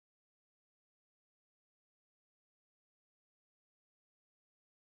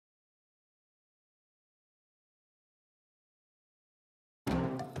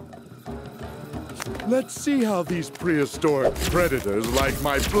Let's see how these prehistoric predators like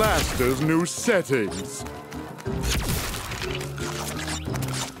my blaster's new settings.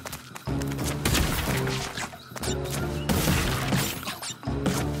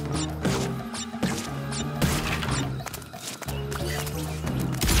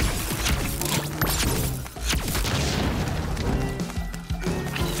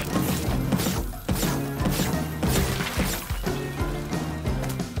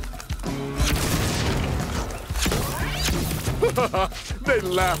 They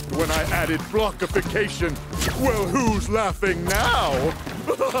laughed when I added blockification. Well, who's laughing now?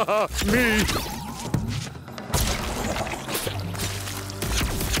 Me.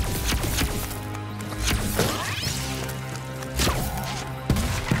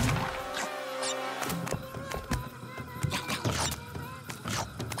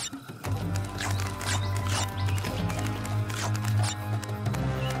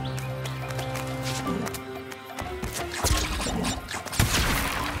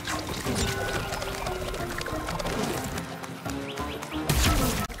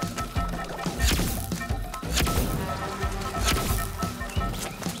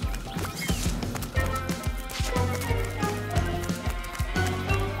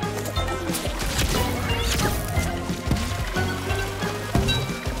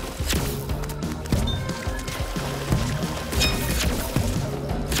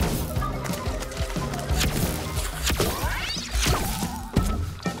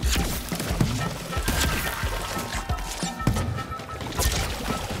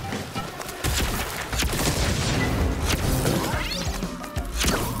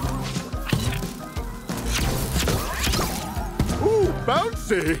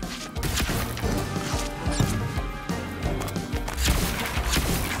 Bouncy!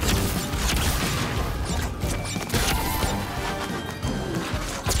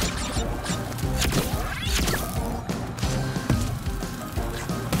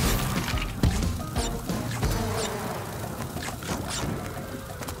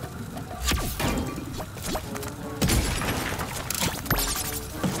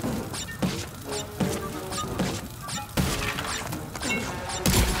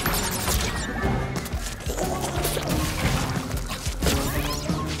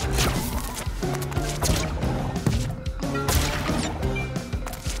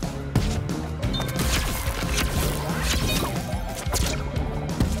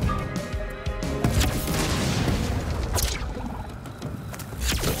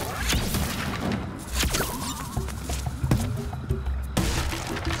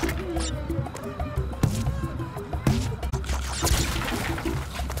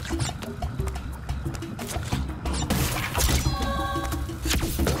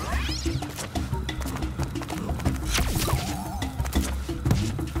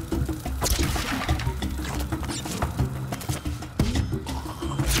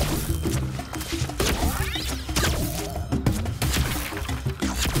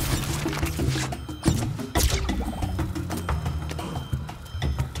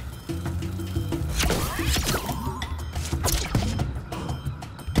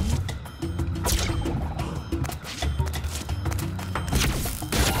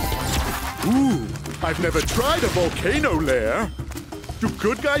 Ooh, I've never tried a volcano lair. Do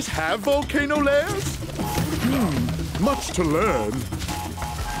good guys have volcano lairs? Much to learn.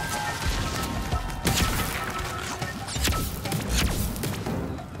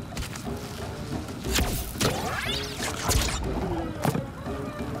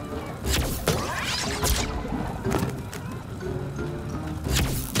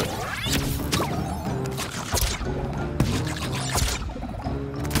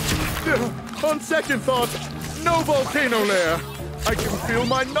 On second thought, no volcano lair. I can feel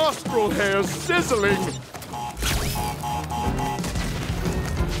my nostril hairs sizzling.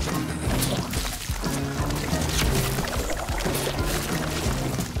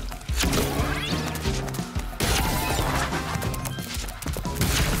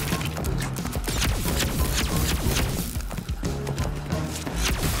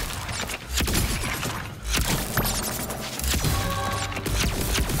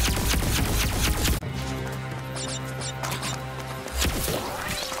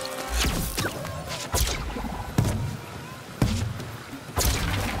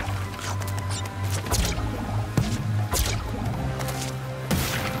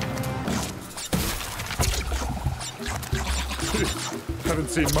 Haven't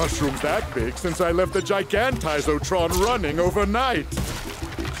seen mushrooms that big since I left the Gigantizotron running overnight.